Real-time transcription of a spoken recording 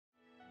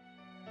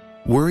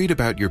Worried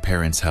about your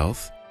parents'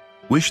 health?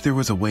 Wish there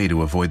was a way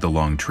to avoid the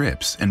long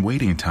trips and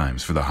waiting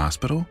times for the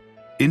hospital?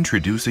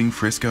 Introducing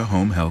Friska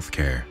Home Health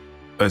Care,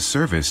 a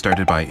service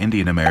started by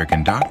Indian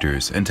American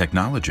doctors and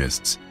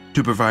technologists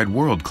to provide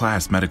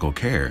world-class medical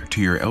care to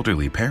your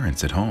elderly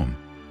parents at home.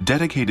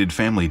 Dedicated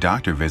family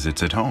doctor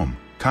visits at home,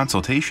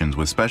 consultations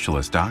with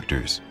specialist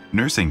doctors,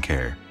 nursing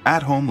care,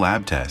 at-home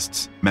lab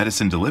tests,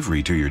 medicine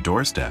delivery to your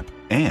doorstep,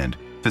 and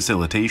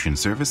facilitation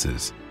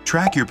services.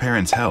 Track your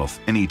parents' health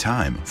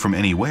anytime, from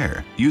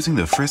anywhere, using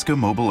the Friska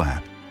mobile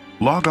app.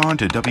 Log on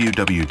to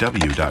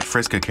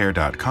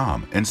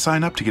www.friskacare.com and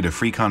sign up to get a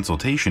free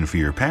consultation for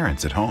your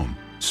parents at home.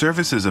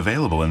 Services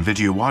available in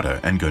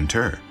Vijayawada and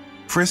Guntur.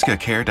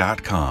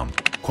 Friskacare.com.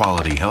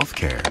 Quality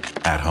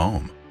healthcare at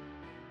home.